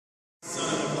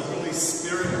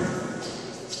Spirit.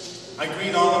 I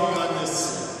greet all of you on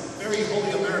this very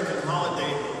holy American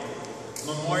holiday,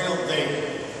 Memorial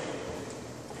Day,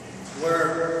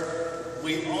 where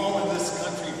we all in this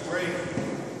country pray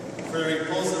for the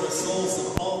repose of the souls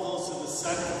of all those who have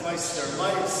sacrificed their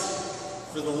lives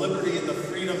for the liberty and the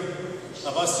freedom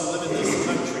of us who live in this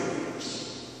country.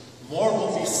 More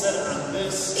will be said on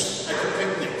this at the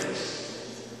picnic.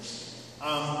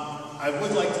 I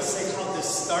would like to say how this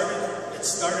started. It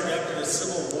started after the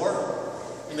Civil War,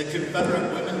 and the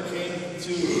Confederate women came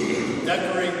to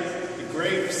decorate the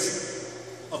graves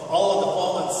of all of the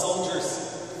fallen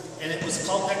soldiers, and it was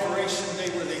called Decoration Day,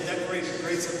 where they decorated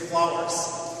graves with flowers.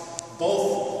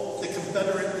 Both the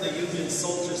Confederate and the Union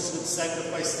soldiers would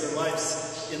sacrifice their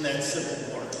lives in that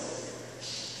Civil War.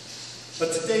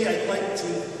 But today I'd like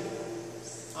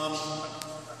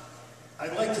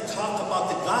to talk about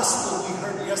the gospel we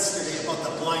heard yesterday about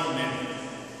the blind man.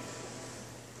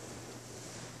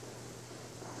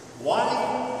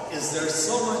 Why is there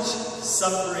so much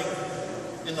suffering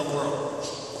in the world?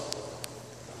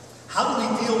 How do we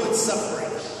deal with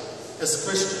suffering as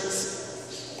Christians?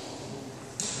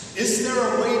 Is there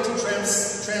a way to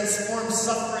transform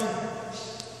suffering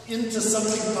into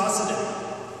something positive?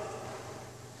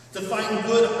 To find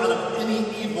good out of any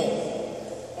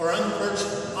evil or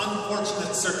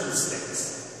unfortunate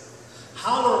circumstance?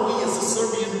 How are we as a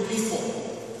Serbian people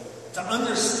to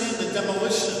understand the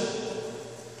demolition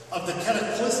of the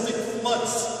cataclysmic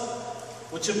floods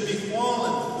which have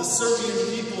befallen the Serbian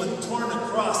people and torn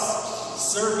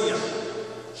across Serbia,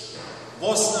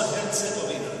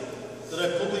 Bosna-Herzegovina, the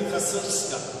Republika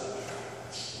Srpska,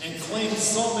 and claimed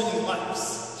so many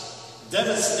lives,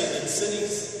 devastated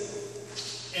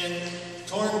cities, and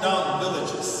torn down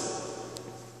villages?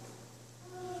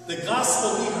 The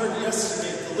gospel we heard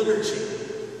yesterday at the liturgy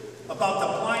about the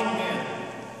blind man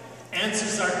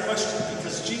answers our question,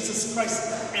 because Jesus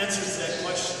Christ answers that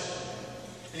question.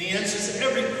 And he answers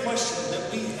every question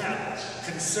that we have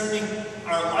concerning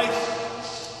our life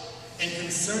and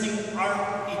concerning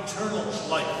our eternal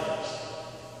life.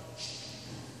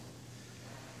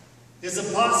 His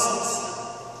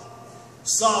apostles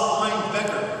saw a blind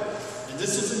beggar, and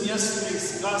this was in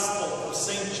yesterday's Gospel of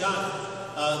St. John,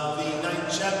 the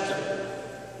 9th chapter.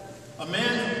 A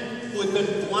man who had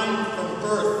been blind from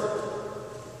birth.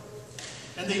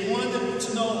 And they wanted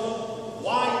to know,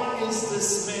 why is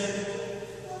this man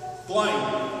blind?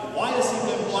 Why has he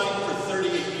been blind for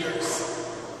 38 years?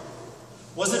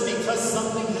 Was it because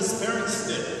something his parents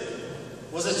did?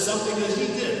 Was it something that he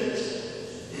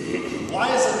did? Why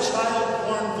is a child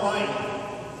born blind?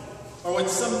 Or with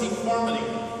some deformity?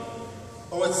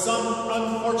 Or with some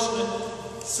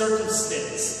unfortunate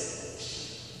circumstance?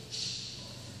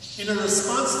 In a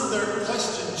response to their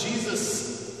question, Jesus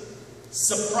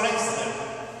surprised them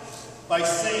by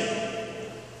saying,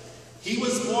 he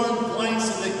was born blind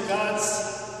so that God's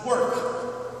work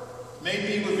may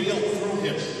be revealed through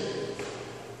him.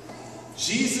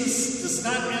 Jesus does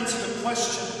not answer the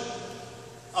question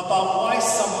about why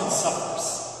someone suffers.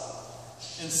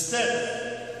 Instead,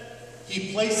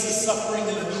 he places suffering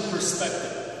in a new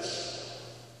perspective.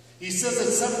 He says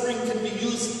that suffering can be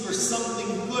used for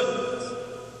something good.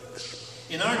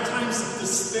 In our times of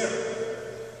despair,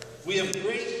 we have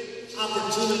great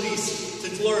opportunities to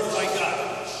glorify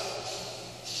God.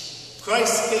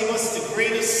 Christ gave us the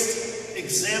greatest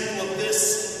example of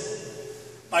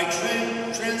this by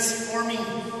transforming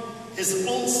his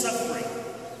own suffering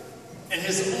and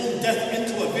his own death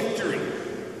into a victory.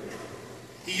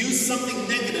 He used something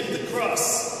negative, the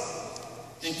cross,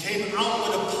 and came out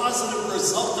with a positive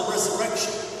result, the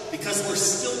resurrection, because we're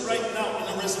still right now in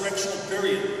the resurrectional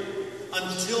period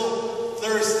until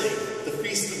Thursday, the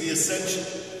Feast of the Ascension.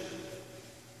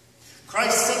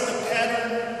 Christ set the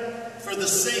pattern for the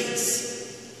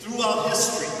saints throughout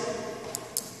history.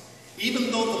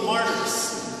 Even though the martyrs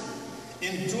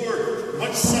endured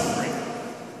much suffering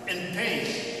and pain,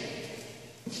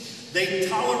 they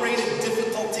tolerated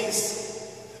difficulties,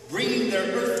 bringing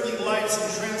their earthly lives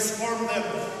and transformed them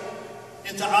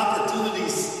into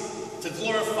opportunities to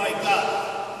glorify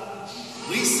God.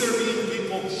 We Serbian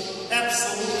people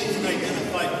absolutely can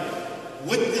identify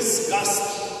with this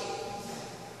gospel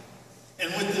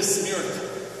and with this miracle.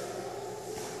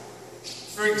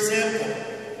 For example,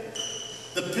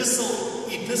 the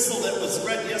epistle that was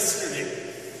read yesterday,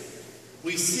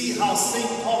 we see how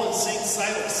St. Paul and St.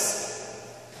 Silas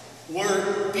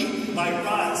were beaten by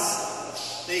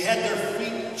rods. They had their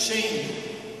feet chained,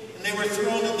 and they were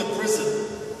thrown into prison.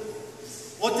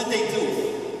 What did they do?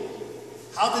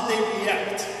 How did they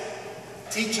react?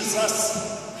 Teaches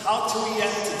us how to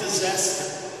react to disaster.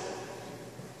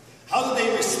 How do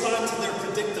they respond to their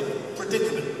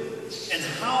predicament. And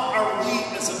how are we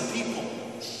as a people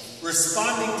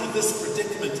responding to this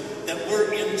predicament that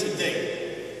we're in today?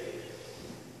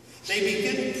 They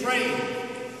begin praying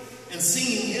and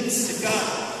singing hymns to God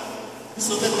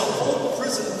so that the whole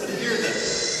prison could hear them.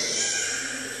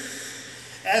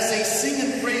 As they sing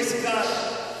and praise God,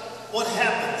 what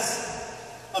happens?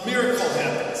 A miracle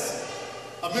happens.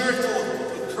 A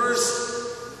miracle occurs.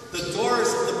 The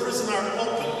doors of the prison are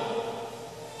open.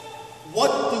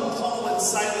 What do Paul and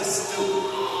Silas do?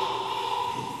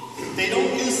 They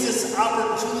don't use this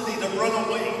opportunity to run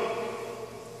away.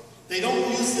 They don't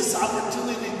use this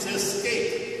opportunity to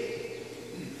escape.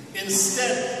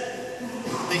 Instead,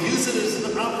 they use it as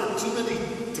an opportunity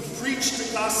to preach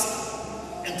the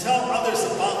gospel and tell others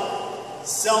about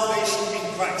salvation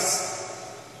in Christ.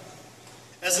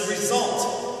 As a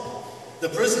result, the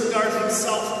prison guard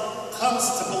himself comes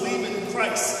to believe in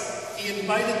Christ. He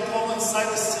invited Paul and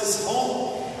Silas to his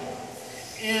home,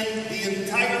 and the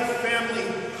entire family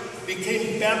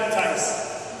became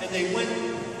baptized, and they went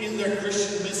in their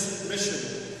Christian mission,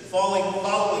 following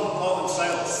Paul and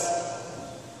Silas.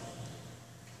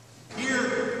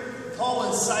 Here, Paul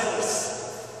and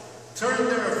Silas turned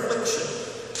their affliction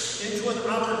into an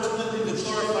opportunity to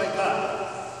glorify God.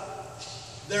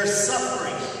 Their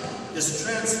suffering is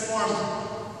transformed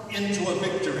into a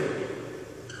victory.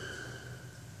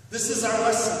 This is our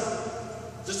lesson.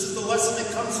 This is the lesson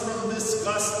that comes from this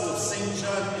Gospel of St.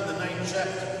 John in the 9th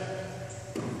chapter.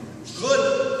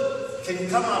 Good can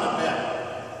come out of bad.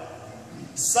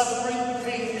 Suffering,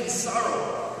 pain, and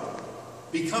sorrow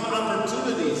become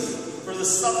opportunities for the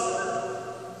sufferer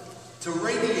to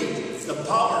radiate the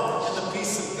power and the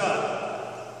peace of God.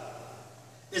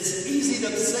 It's easy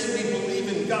to say we believe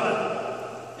in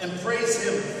God and praise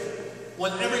Him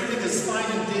when everything is fine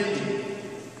and dandy.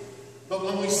 But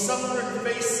when we suffer and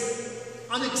face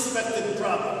unexpected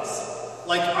problems,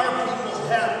 like our people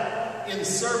have in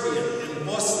Serbia and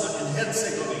Bosnia and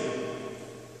Herzegovina,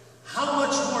 how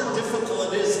much more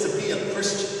difficult it is to be a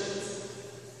Christian.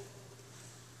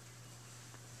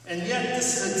 And yet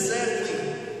this is exactly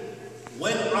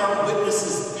when our witness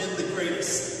has been the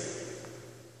greatest.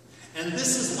 And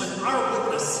this is when our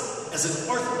witness as an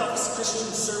Orthodox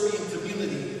Christian Serbian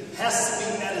community has to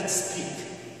be at its peak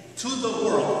to the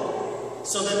world,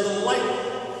 so that the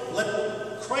light,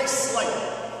 let Christ's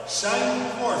light shine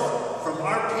forth from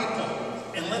our people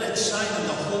and let it shine in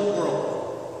the whole world.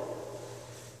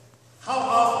 How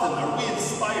often are we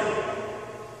inspired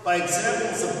by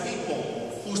examples of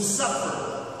people who suffer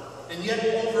and yet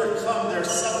overcome their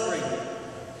suffering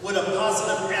with a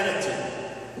positive attitude?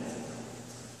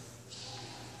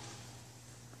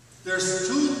 There's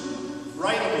two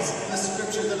writings in the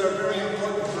scripture that are very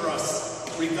important for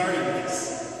us regarding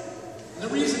this. And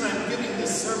the reason I'm giving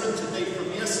this sermon today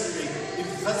from yesterday is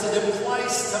because it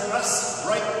applies to us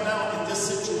right now in this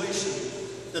situation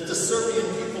that the Serbian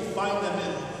people find them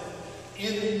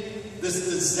in this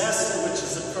disaster which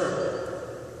has occurred.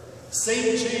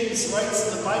 St. James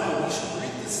writes in the Bible, we should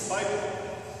read this Bible.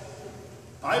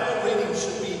 Bible reading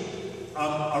should be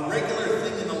a regular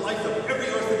thing in the life of every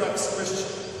Orthodox Christian.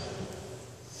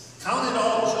 Count it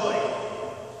all joy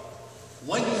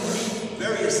when you meet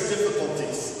various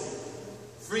difficulties,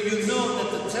 for you know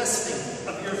that the testing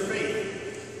of your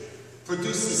faith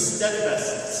produces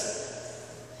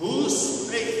steadfastness, whose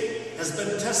faith has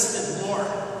been tested more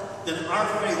than our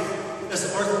faith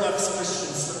as Orthodox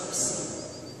Christian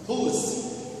Serbs. Whose?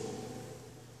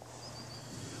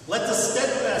 Let the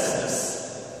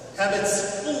steadfastness have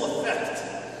its full effect,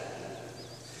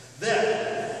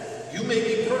 that you may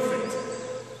be perfect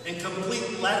and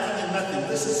complete, lacking in nothing.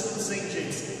 This is from St.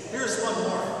 James. Here's one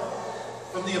more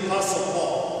from the Apostle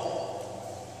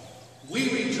Paul. We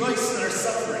rejoice in our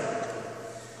suffering,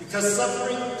 because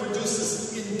suffering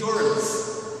produces endurance.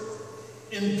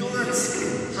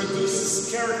 Endurance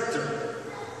produces character.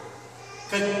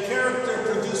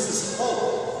 Character produces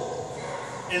hope.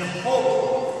 And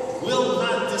hope will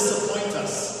not disappoint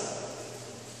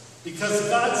us, because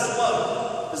God's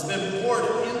love has been poured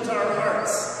into our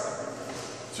hearts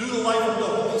through the life of the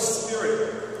Holy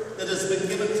Spirit that has been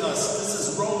given to us. This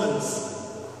is Romans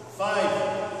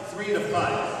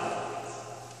 5:3-5.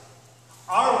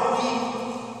 Are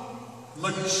we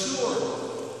mature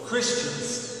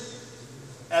Christians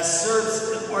as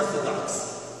Serbs and Orthodox?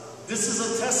 This is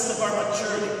a test of our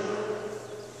maturity.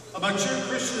 A mature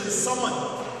Christian is someone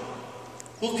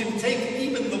who can take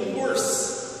even the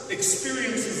worst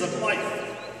experiences of life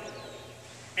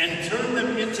and turn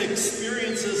them into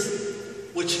experiences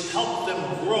which help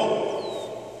them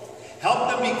grow, help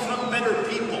them become better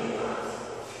people,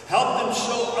 help them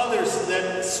show others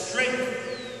that strength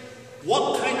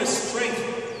what kind of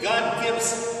strength God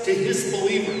gives to his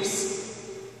believers.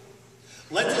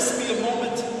 Let this be a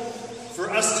moment for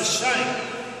us to shine.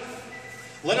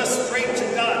 Let us pray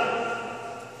to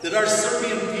God that our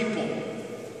Serbian people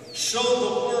show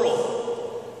the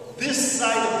world this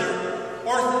side of their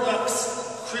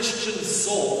Orthodox Christian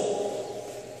soul.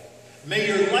 May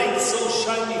your light so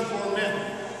shine before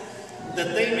men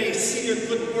that they may see your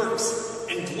good works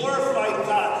and glorify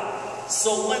God.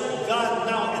 So let God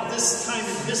now at this time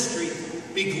in history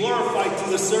be glorified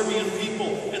through the Serbian people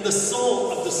and the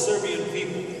soul of the Serbian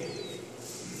people.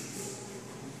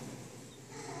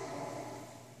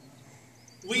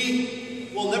 We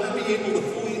will never be able to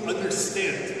fully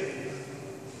understand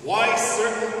why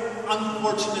certain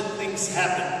unfortunate things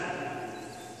happen.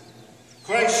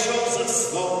 Christ shows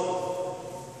us, though,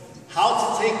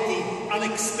 how to take the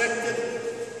unexpected,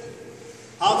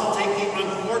 how to take the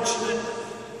unfortunate,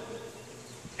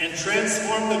 and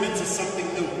transform them into something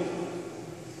new.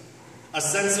 A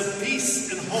sense of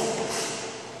peace and hope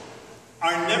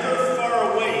are never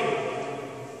far away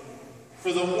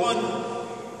for the one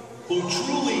who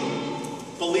truly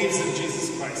believes in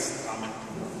Jesus Christ. Amen.